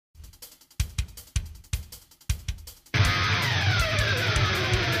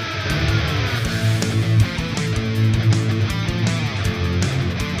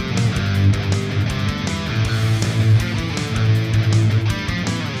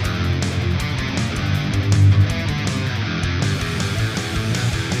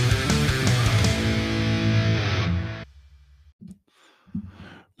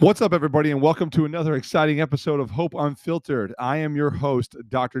What's up, everybody, and welcome to another exciting episode of Hope Unfiltered. I am your host,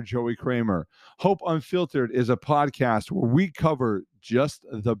 Dr. Joey Kramer. Hope Unfiltered is a podcast where we cover just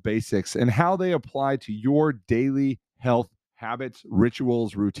the basics and how they apply to your daily health habits,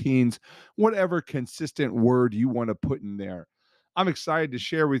 rituals, routines, whatever consistent word you want to put in there. I'm excited to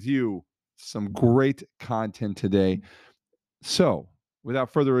share with you some great content today. So,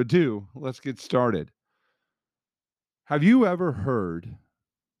 without further ado, let's get started. Have you ever heard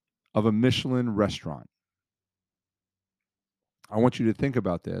of a Michelin restaurant? I want you to think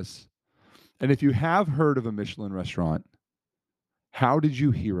about this. And if you have heard of a Michelin restaurant, how did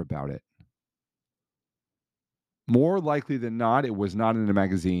you hear about it? More likely than not, it was not in a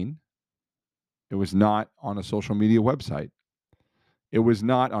magazine. It was not on a social media website. It was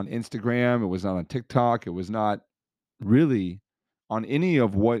not on Instagram. It was not on TikTok. It was not really on any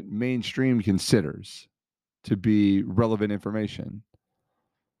of what mainstream considers to be relevant information.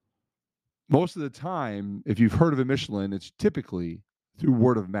 Most of the time, if you've heard of a Michelin, it's typically through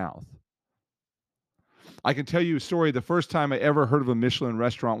word of mouth. I can tell you a story. The first time I ever heard of a Michelin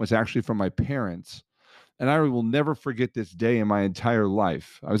restaurant was actually from my parents. And I will never forget this day in my entire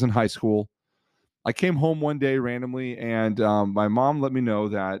life. I was in high school. I came home one day randomly, and my mom let me know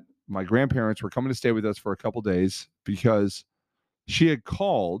that my grandparents were coming to stay with us for a couple days because she had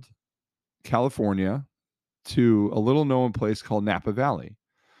called California to a little known place called Napa Valley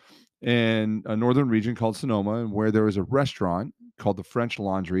in a northern region called Sonoma, and where there was a restaurant called the French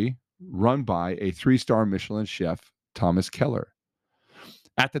Laundry run by a 3-star Michelin chef, Thomas Keller.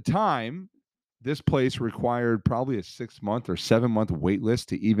 At the time, this place required probably a 6-month or 7-month wait list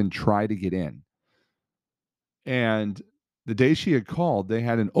to even try to get in. And the day she had called, they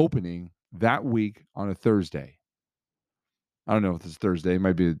had an opening that week on a Thursday. I don't know if it's Thursday, it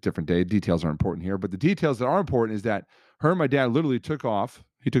might be a different day. Details aren't important here, but the details that are important is that her and my dad literally took off.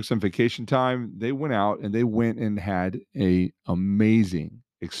 He took some vacation time. They went out and they went and had a amazing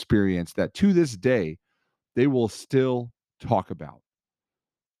experience that to this day they will still talk about.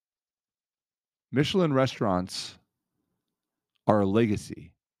 Michelin restaurants are a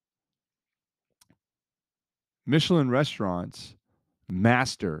legacy. Michelin restaurants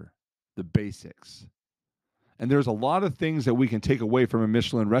master the basics. And there's a lot of things that we can take away from a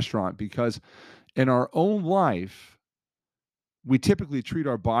Michelin restaurant because in our own life, we typically treat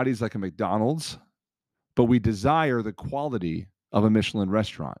our bodies like a McDonald's, but we desire the quality of a Michelin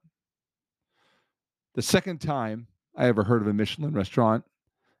restaurant. The second time I ever heard of a Michelin restaurant,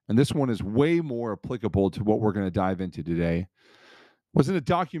 and this one is way more applicable to what we're going to dive into today, was in a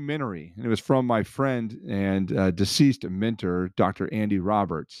documentary, and it was from my friend and deceased mentor, Dr. Andy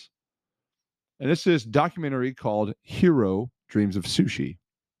Roberts. And it's this documentary called Hero Dreams of Sushi.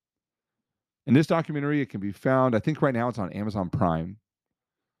 In this documentary, it can be found, I think right now it's on Amazon Prime,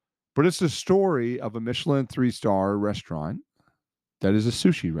 but it's the story of a Michelin 3-star restaurant that is a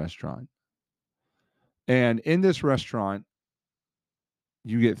sushi restaurant. And in this restaurant,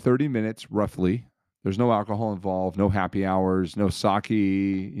 you get 30 minutes roughly. There's no alcohol involved, no happy hours, no sake,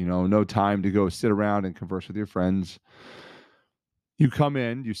 no time to go sit around and converse with your friends. You come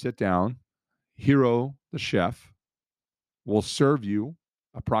in, you sit down. Hiro, the chef, will serve you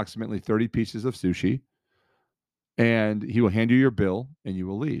approximately 30 pieces of sushi, and he will hand you your bill and you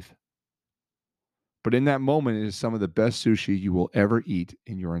will leave. But in that moment, it is some of the best sushi you will ever eat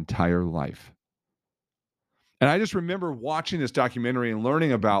in your entire life. And I just remember watching this documentary and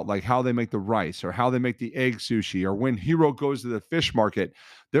learning about like how they make the rice or how they make the egg sushi, or when Hiro goes to the fish market,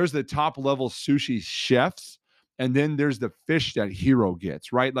 there's the top level sushi chefs. And then there's the fish that Hiro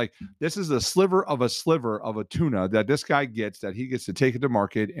gets, right? Like this is a sliver of a tuna that this guy gets, that he gets to take it to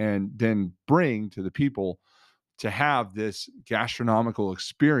market and then bring to the people to have this gastronomical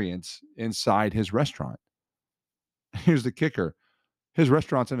experience inside his restaurant. Here's the kicker. His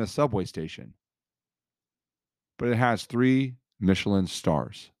restaurant's in a subway station, but it has 3 Michelin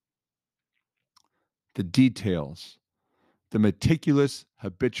stars. The details, the meticulous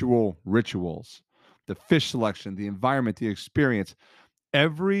habitual rituals, the fish selection, the environment, the experience,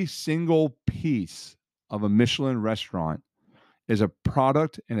 every single piece of a Michelin restaurant is a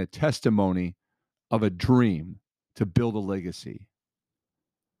product and a testimony of a dream to build a legacy.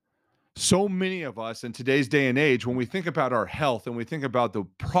 So many of us in today's day and age, when we think about our health and we think about the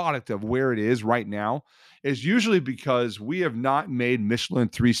product of where it is right now, is usually because we have not made Michelin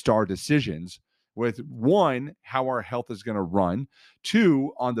 3-star decisions with 1, how our health is going to run,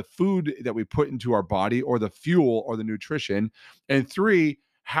 2, on the food that we put into our body or the fuel or the nutrition, and 3,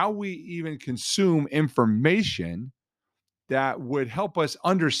 how we even consume information that would help us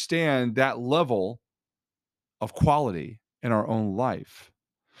understand that level of quality in our own life.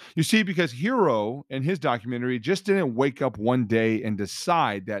 You see, because Hero in his documentary just didn't wake up one day and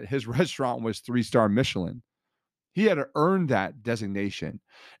decide that his restaurant was three-star Michelin. He had to earn that designation,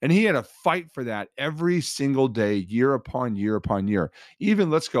 and he had to fight for that every single day, year upon year upon year. Even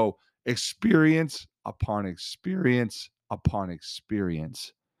let's go experience upon experience upon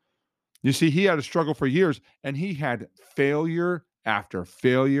experience. You see, he had to struggle for years, and he had failure after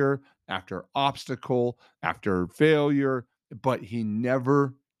obstacle after failure, but he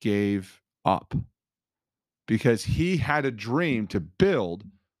never gave up because he had a dream to build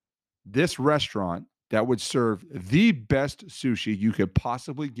this restaurant that would serve the best sushi you could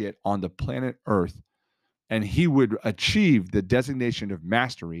possibly get on the planet Earth. And he would achieve the designation of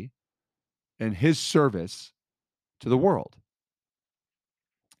mastery in his service to the world.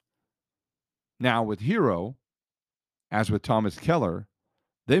 Now, with Hero, as with Thomas Keller,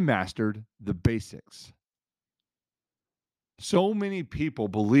 they mastered the basics. So many people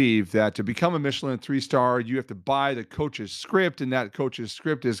believe that to become a Michelin three-star, you have to buy the coach's script, and that coach's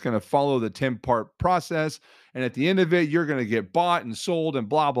script is going to follow the 10-part process. And at the end of it, you're going to get bought and sold and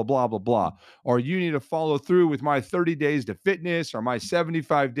blah, blah, blah, blah, blah. Or you need to follow through with my 30 days to fitness or my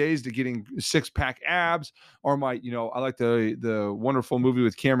 75 days to getting six-pack abs or my, I like the wonderful movie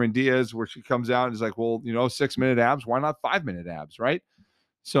with Cameron Diaz where she comes out and is like, well, 6-minute abs, why not 5-minute abs, right?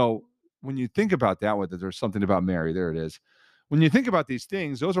 So when you think about that, whether there's something about Mary, there it is. When you think about these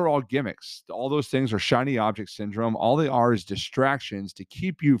things, those are all gimmicks. All those things are shiny object syndrome. All they are is distractions to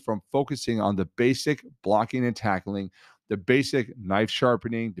keep you from focusing on the basic blocking and tackling, the basic knife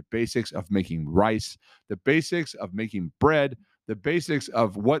sharpening, the basics of making rice, the basics of making bread, the basics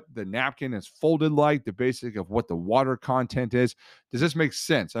of what the napkin is folded like, the basic of what the water content is. Does this make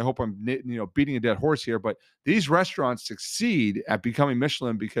sense? I hope I'm beating a dead horse here, but these restaurants succeed at becoming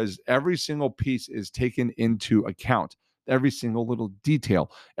Michelin because every single piece is taken into account. Every single little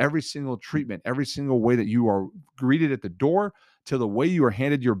detail, every single treatment, every single way that you are greeted at the door, to the way you are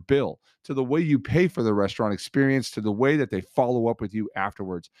handed your bill, to the way you pay for the restaurant experience, to the way that they follow up with you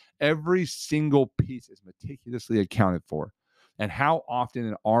afterwards. Every single piece is meticulously accounted for. And how often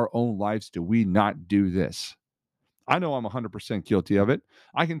in our own lives do we not do this? I know I'm 100% guilty of it.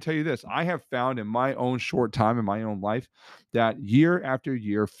 I can tell you this. I have found in my own short time in my own life that year after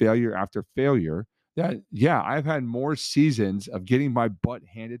year, failure after failure, that, yeah, I've had more seasons of getting my butt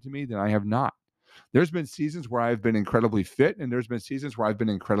handed to me than I have not. There's been seasons where I've been incredibly fit, and there's been seasons where I've been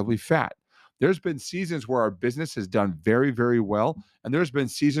incredibly fat. There's been seasons where our business has done very, very well, and there's been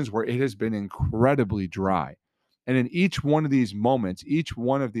seasons where it has been incredibly dry. And in each one of these moments, each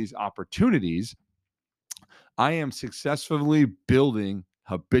one of these opportunities, I am successfully building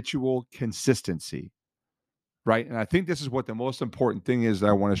habitual consistency, right? And I think this is what the most important thing is that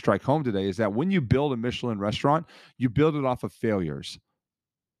I want to strike home today is that when you build a Michelin restaurant, you build it off of failures,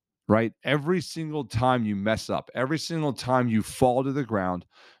 right? Every single time you mess up, every single time you fall to the ground,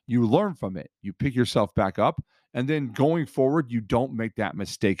 you learn from it. You pick yourself back up, and then going forward, you don't make that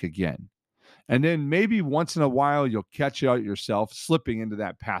mistake again. And then maybe once in a while, you'll catch out yourself slipping into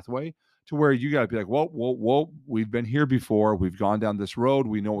that pathway to where you got to be like, whoa, whoa, whoa, we've been here before. We've gone down this road.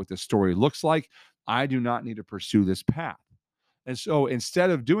 We know what the story looks like. I do not need to pursue this path. And so instead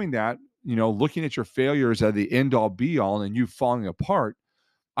of doing that, looking at your failures as the end all be all and you falling apart,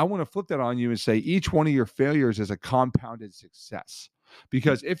 I want to flip that on you and say each one of your failures is a compounded success.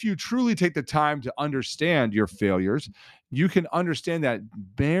 Because if you truly take the time to understand your failures, you can understand that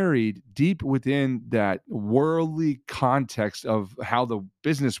buried deep within that worldly context of how the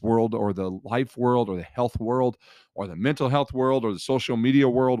business world or the life world or the health world or the mental health world or the social media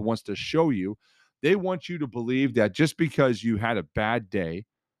world wants to show you. They want you to believe that just because you had a bad day,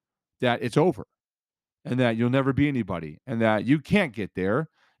 that it's over and that you'll never be anybody and that you can't get there.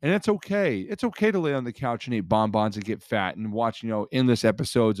 And it's okay. It's okay to lay on the couch and eat bonbons and get fat and watch, endless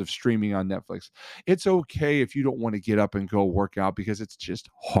episodes of streaming on Netflix. It's okay if you don't want to get up and go work out because it's just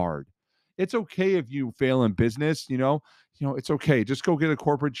hard. It's okay if you fail in business, it's okay. Just go get a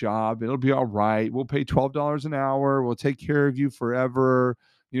corporate job. It'll be all right. We'll pay $12 an hour. We'll take care of you forever.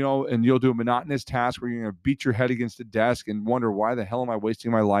 And you'll do a monotonous task where you're going to beat your head against the desk and wonder why the hell am I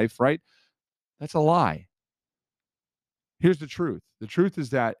wasting my life, right? That's a lie. Here's the truth. The truth is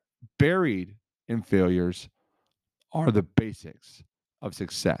that buried in failures are the basics of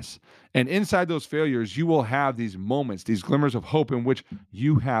success. And inside those failures, you will have these moments, these glimmers of hope in which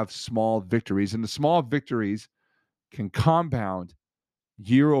you have small victories. And the small victories can compound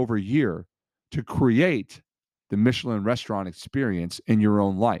year over year to create the Michelin restaurant experience in your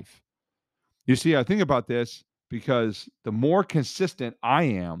own life. You see, I think about this because the more consistent I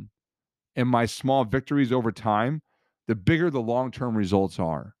am in my small victories over time, the bigger the long-term results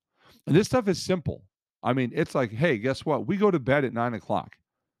are. And this stuff is simple. I mean, it's like, hey, guess what? We go to bed at 9 o'clock.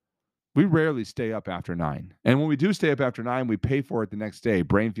 We rarely stay up after 9. And when we do stay up after 9, we pay for it the next day.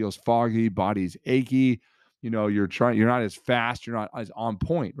 Brain feels foggy, body's achy. You're not as fast, you're not as on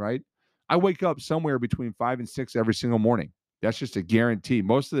point, right? I wake up somewhere between 5 and 6 every single morning. That's just a guarantee.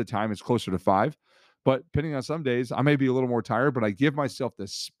 Most of the time it's closer to 5, but depending on some days, I may be a little more tired, but I give myself the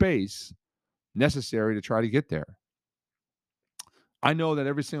space necessary to try to get there. I know that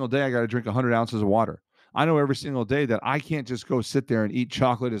every single day I got to drink 100 ounces of water. I know every single day that I can't just go sit there and eat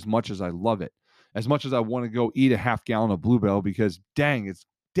chocolate as much as I love it, as much as I want to go eat a half gallon of Bluebell because dang, it's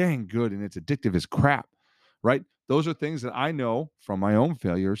dang good and it's addictive as crap, right? Those are things that I know from my own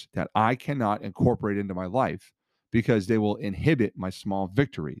failures that I cannot incorporate into my life because they will inhibit my small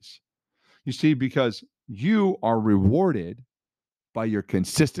victories. You see, because you are rewarded by your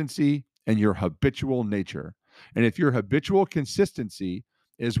consistency and your habitual nature. And if your habitual consistency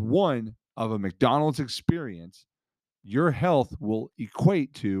is one of a McDonald's experience, your health will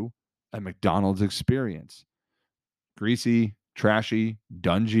equate to a McDonald's experience. Greasy, trashy,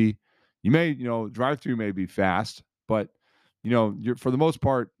 dungy. Drive through may be fast, but you're for the most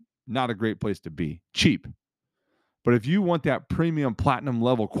part not a great place to be. Cheap. But if you want that premium platinum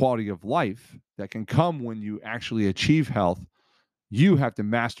level quality of life that can come when you actually achieve health, you have to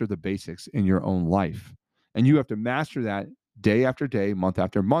master the basics in your own life. And you have to master that day after day, month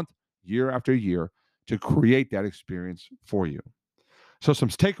after month, year after year to create that experience for you. So, some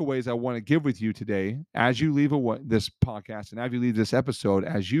takeaways I want to give with you today as you leave this podcast and as you leave this episode,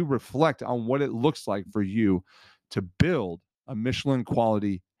 as you reflect on what it looks like for you to build a Michelin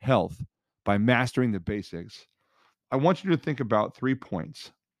quality health by mastering the basics. I want you to think about 3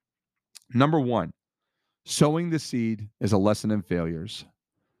 points. Number 1, sowing the seed is a lesson in failures.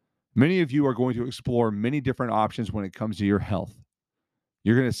 Many of you are going to explore many different options when it comes to your health.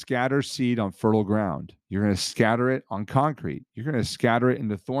 You're going to scatter seed on fertile ground. You're going to scatter it on concrete. You're going to scatter it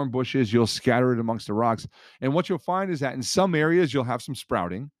into thorn bushes. You'll scatter it amongst the rocks. And what you'll find is that in some areas, you'll have some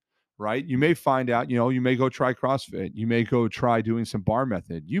sprouting, right? You may find out, you may go try CrossFit. You may go try doing some bar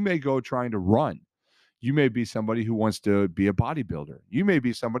method. You may go trying to run. You may be somebody who wants to be a bodybuilder. You may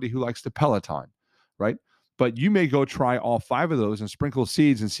be somebody who likes to Peloton, right? But you may go try all 5 of those and sprinkle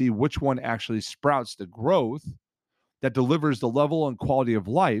seeds and see which one actually sprouts the growth that delivers the level and quality of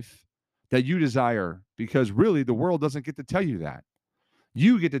life that you desire, because really the world doesn't get to tell you that.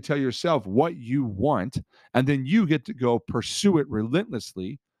 You get to tell yourself what you want, and then you get to go pursue it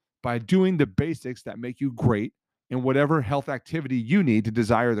relentlessly by doing the basics that make you great in whatever health activity you need to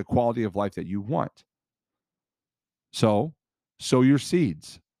desire the quality of life that you want. So, sow your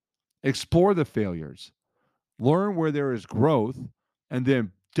seeds, explore the failures, learn where there is growth, and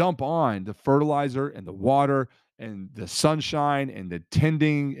then dump on the fertilizer and the water and the sunshine and the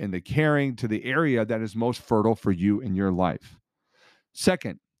tending and the caring to the area that is most fertile for you in your life.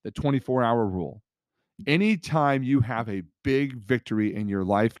 Second, the 24-hour rule. Anytime you have a big victory in your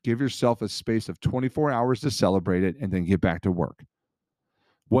life, give yourself a space of 24 hours to celebrate it and then get back to work.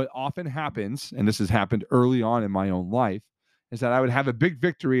 What often happens, and this has happened early on in my own life, is that I would have a big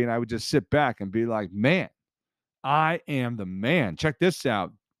victory and I would just sit back and be like, man, I am the man. Check this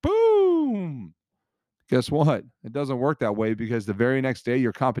out. Boom. Guess what? It doesn't work that way, because the very next day,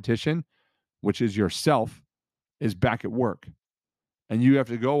 your competition, which is yourself, is back at work. And you have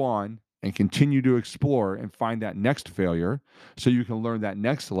to go on and continue to explore and find that next failure so you can learn that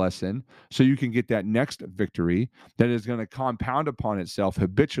next lesson, so you can get that next victory that is going to compound upon itself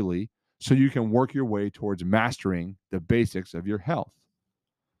habitually so you can work your way towards mastering the basics of your health.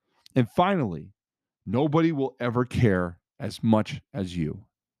 And finally, nobody will ever care as much as you.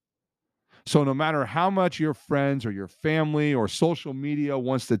 So no matter how much your friends or your family or social media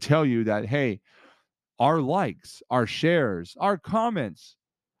wants to tell you that, hey, our likes, our shares, our comments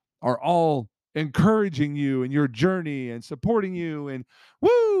are all encouraging you in your journey and supporting you and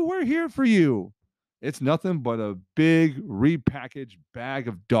woo, we're here for you. It's nothing but a big repackaged bag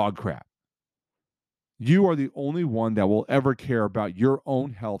of dog crap. You are the only one that will ever care about your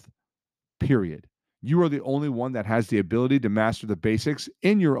own health, period. You are the only one that has the ability to master the basics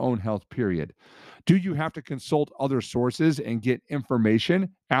in your own health, period. Do you have to consult other sources and get information?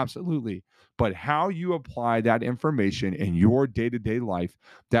 Absolutely. But how you apply that information in your day-to-day life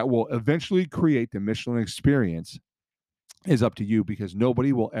that will eventually create the Michelin experience is up to you, because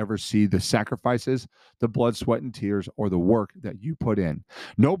nobody will ever see the sacrifices, the blood, sweat, and tears, or the work that you put in.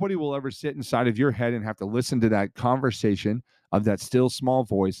 Nobody will ever sit inside of your head and have to listen to that conversation of that still small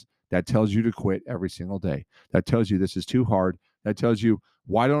voice that tells you to quit every single day, that tells you this is too hard, that tells you,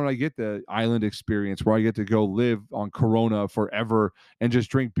 Why don't I get the island experience where I get to go live on Corona forever and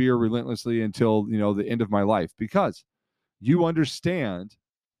just drink beer relentlessly until, the end of my life? Because you understand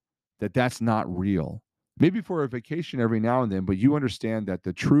that that's not real. Maybe for a vacation every now and then, but you understand that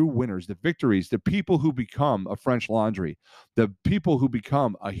the true winners, the victories, the people who become a French Laundry, the people who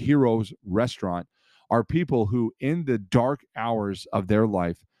become a hero's restaurant are people who, in the dark hours of their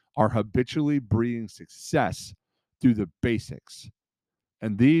life, are habitually breeding success through the basics.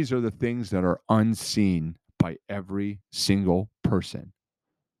 And these are the things that are unseen by every single person.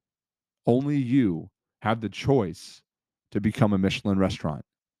 Only you have the choice to become a Michelin restaurant.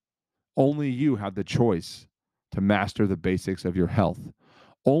 Only you have the choice to master the basics of your health.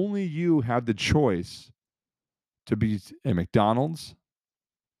 Only you have the choice to be a McDonald's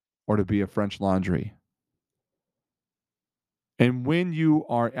or to be a French Laundry. And when you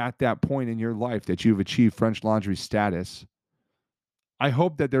are at that point in your life that you've achieved French Laundry status, I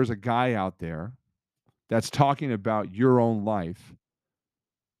hope that there's a guy out there that's talking about your own life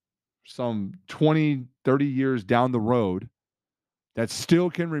some 20, 30 years down the road that still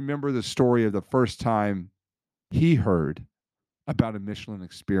can remember the story of the first time he heard about a Michelin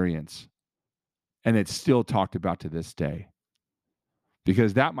experience. And it's still talked about to this day.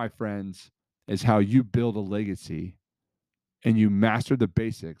 Because that, my friends, is how you build a legacy and you master the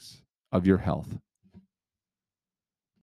basics of your health.